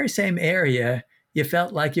this very same area, you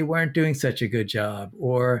felt like you weren't doing such a good job,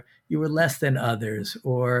 or you were less than others,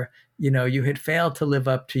 or, you had failed to live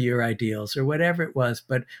up to your ideals, or whatever it was,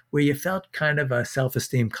 but where you felt kind of a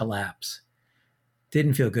self-esteem collapse,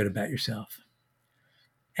 didn't feel good about yourself.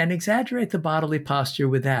 And exaggerate the bodily posture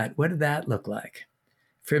with that. What did that look like?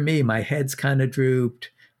 For me, my head's kind of drooped,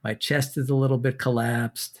 my chest is a little bit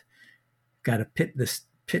collapsed, got a pit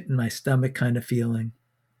in my stomach kind of feeling.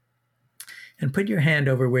 And put your hand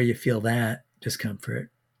over where you feel that discomfort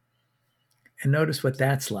and notice what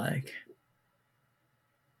that's like.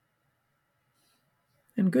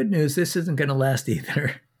 And good news, this isn't going to last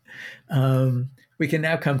either. We can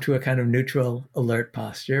now come to a kind of neutral, alert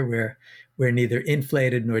posture where we're neither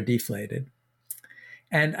inflated nor deflated.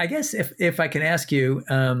 And I guess if I can ask you,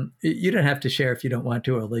 you don't have to share if you don't want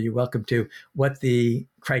to, although you're welcome to, what the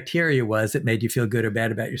criteria was that made you feel good or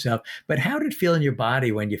bad about yourself. But how did it feel in your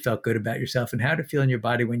body when you felt good about yourself? And how did it feel in your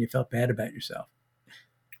body when you felt bad about yourself?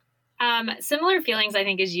 Similar feelings, I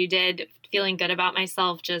think, as you did, feeling good about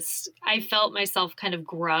myself. Just, I felt myself kind of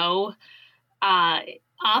grow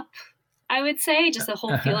up, I would say, just a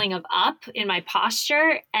whole feeling of up in my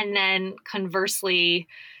posture. And then conversely,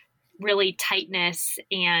 really tightness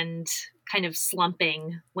and kind of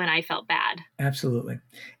slumping when I felt bad. Absolutely.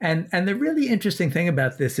 And the really interesting thing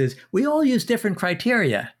about this is we all use different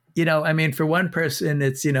criteria. I mean, for one person,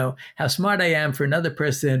 it's, how smart I am. For another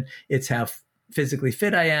person, it's how physically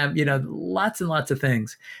fit I am, lots and lots of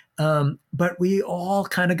things. But we all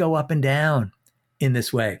kind of go up and down in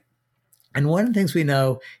this way. And one of the things we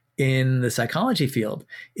know in the psychology field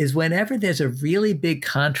is whenever there's a really big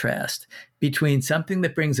contrast between something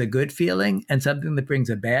that brings a good feeling and something that brings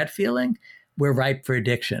a bad feeling, we're ripe for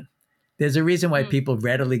addiction. There's a reason why people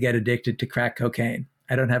readily get addicted to crack cocaine.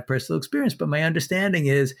 I don't have personal experience, but my understanding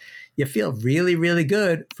is you feel really, really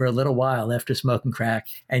good for a little while after smoking crack,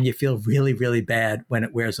 and you feel really, really bad when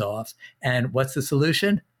it wears off. And what's the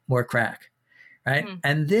solution? More crack, right?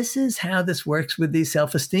 And this is how this works with these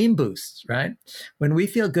self-esteem boosts, right? When we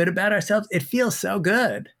feel good about ourselves, it feels so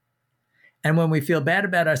good. And when we feel bad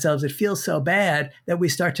about ourselves, it feels so bad that we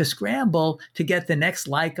start to scramble to get the next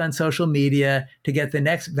like on social media, to get the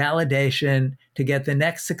next validation, to get the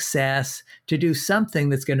next success, to do something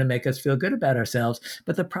that's going to make us feel good about ourselves.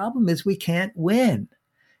 But the problem is we can't win.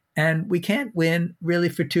 And we can't win really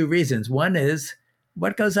for two reasons. One is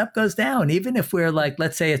what goes up goes down. Even if we're like,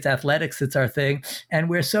 let's say it's athletics, it's our thing, and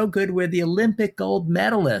we're so good, we're the Olympic gold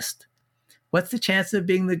medalist. What's the chance of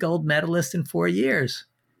being the gold medalist in 4 years?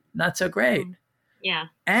 Not so great. Yeah.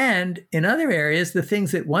 And in other areas, the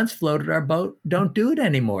things that once floated our boat don't do it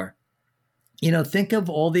anymore. Think of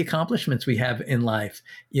all the accomplishments we have in life,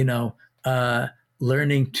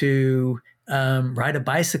 learning to ride a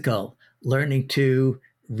bicycle, learning to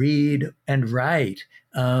read and write,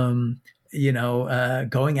 going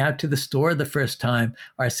out to the store the first time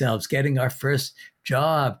ourselves, getting our first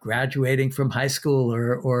job, graduating from high school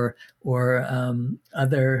or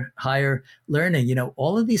other higher learning.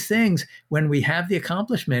 All of these things, when we have the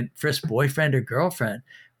accomplishment, first boyfriend or girlfriend,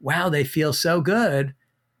 wow, they feel so good.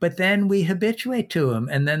 But then we habituate to them,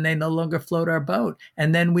 and then they no longer float our boat.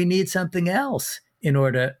 And then we need something else in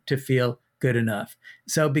order to feel good enough.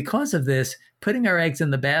 So because of this, putting our eggs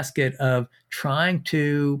in the basket of trying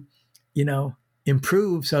to,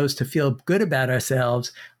 improve so as to feel good about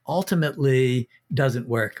ourselves ultimately doesn't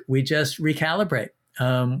work. We just recalibrate.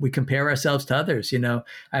 We compare ourselves to others.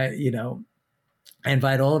 I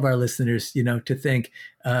invite all of our listeners, to think,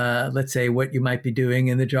 let's say, what you might be doing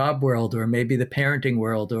in the job world, or maybe the parenting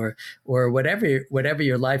world, or whatever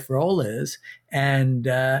your life role is. And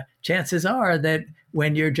chances are that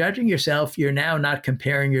when you're judging yourself, you're now not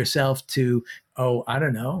comparing yourself to,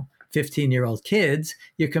 15-year-old kids.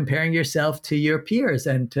 You're comparing yourself to your peers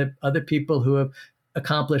and to other people who have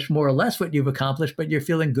accomplished more or less what you've accomplished, but you're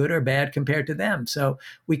feeling good or bad compared to them. So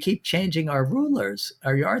we keep changing our rulers,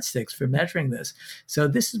 our yardsticks for measuring this. So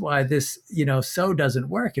this is why this, so doesn't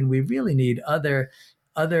work. And we really need other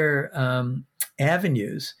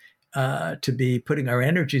avenues to be putting our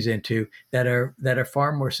energies into that are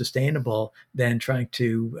far more sustainable than trying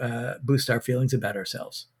to boost our feelings about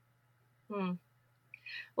ourselves.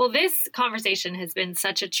 Well, this conversation has been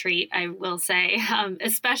such a treat, I will say,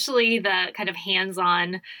 especially the kind of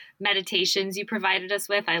hands-on meditations you provided us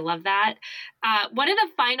with. I love that. One of the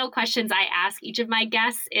final questions I ask each of my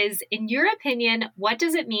guests is, in your opinion, what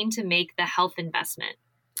does it mean to make the health investment?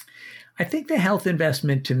 I think the health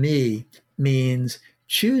investment to me means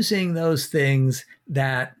choosing those things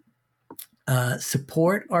that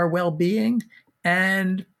support our well-being,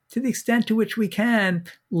 and to the extent to which we can,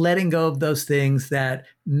 letting go of those things that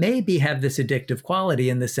maybe have this addictive quality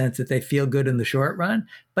in the sense that they feel good in the short run,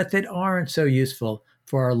 but that aren't so useful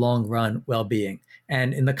for our long run well-being.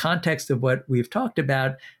 And in the context of what we've talked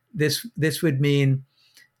about, this would mean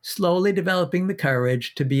slowly developing the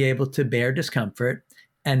courage to be able to bear discomfort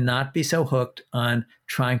and not be so hooked on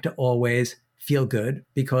trying to always feel good,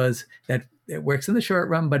 because that it works in the short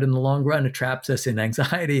run, but in the long run, it traps us in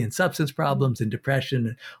anxiety and substance problems and depression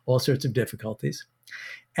and all sorts of difficulties.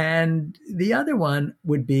 And the other one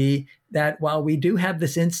would be that while we do have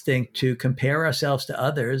this instinct to compare ourselves to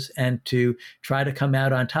others and to try to come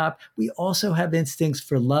out on top, we also have instincts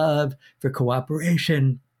for love, for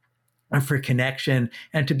cooperation, and for connection,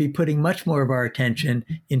 and to be putting much more of our attention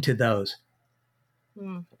into those.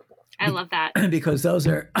 I love that. Because those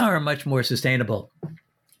are much more sustainable.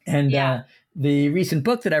 And Yeah. the recent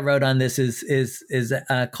book that I wrote on this is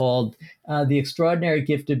called "The Extraordinary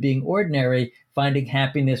Gift of Being Ordinary: Finding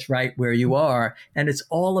Happiness Right Where You Are," and it's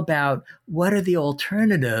all about what are the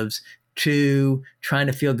alternatives to trying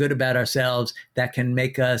to feel good about ourselves that can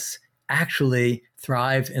make us actually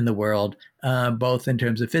thrive in the world, both in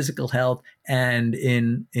terms of physical health and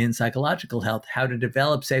in psychological health. How to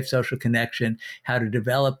develop safe social connection, how to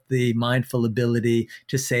develop the mindful ability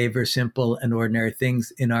to savor simple and ordinary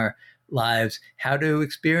things in our lives, how to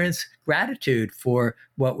experience gratitude for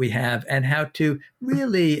what we have, and how to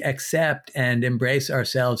really accept and embrace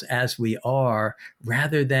ourselves as we are,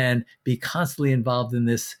 rather than be constantly involved in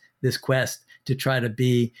this quest to try to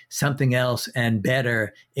be something else and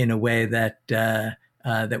better in a way that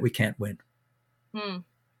that we can't win. Hmm.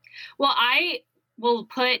 Well, I will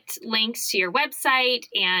put links to your website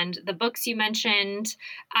and the books you mentioned.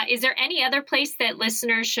 Is there any other place that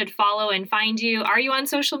listeners should follow and find you? Are you on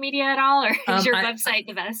social media at all, or is your website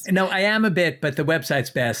the best? No, I am a bit, but the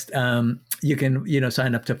website's best. You can,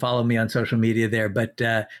 sign up to follow me on social media there, but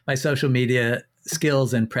my social media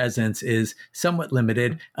skills and presence is somewhat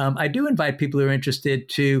limited. I do invite people who are interested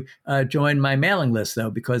to join my mailing list, though,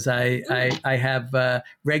 because I have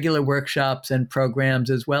regular workshops and programs,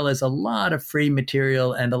 as well as a lot of free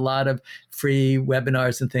material and a lot of free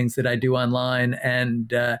webinars and things that I do online.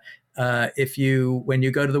 And when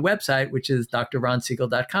you go to the website, which is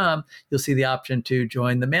drronsiegel.com, you'll see the option to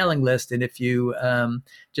join the mailing list. And if you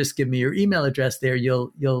just give me your email address there,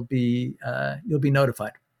 you'll be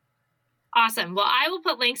notified. Awesome. Well, I will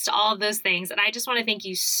put links to all of those things. And I just want to thank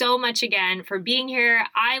you so much again for being here.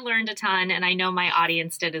 I learned a ton, and I know my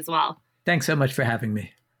audience did as well. Thanks so much for having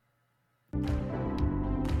me.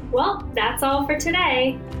 Well, that's all for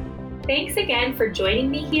today. Thanks again for joining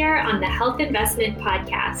me here on the Health Investment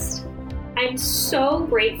Podcast. I'm so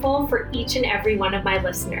grateful for each and every one of my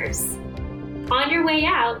listeners. On your way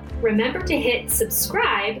out, remember to hit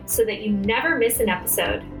subscribe so that you never miss an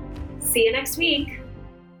episode. See you next week.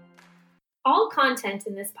 All content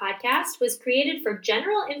in this podcast was created for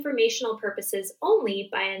general informational purposes only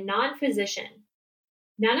by a non-physician.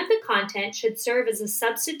 None of the content should serve as a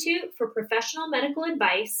substitute for professional medical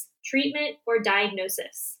advice, treatment, or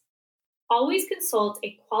diagnosis. Always consult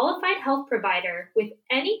a qualified health provider with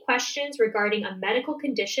any questions regarding a medical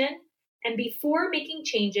condition and before making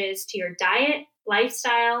changes to your diet,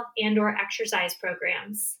 lifestyle, and/or exercise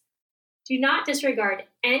programs. Do not disregard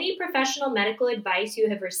any professional medical advice you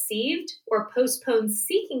have received or postpone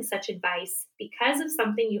seeking such advice because of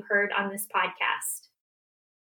something you heard on this podcast.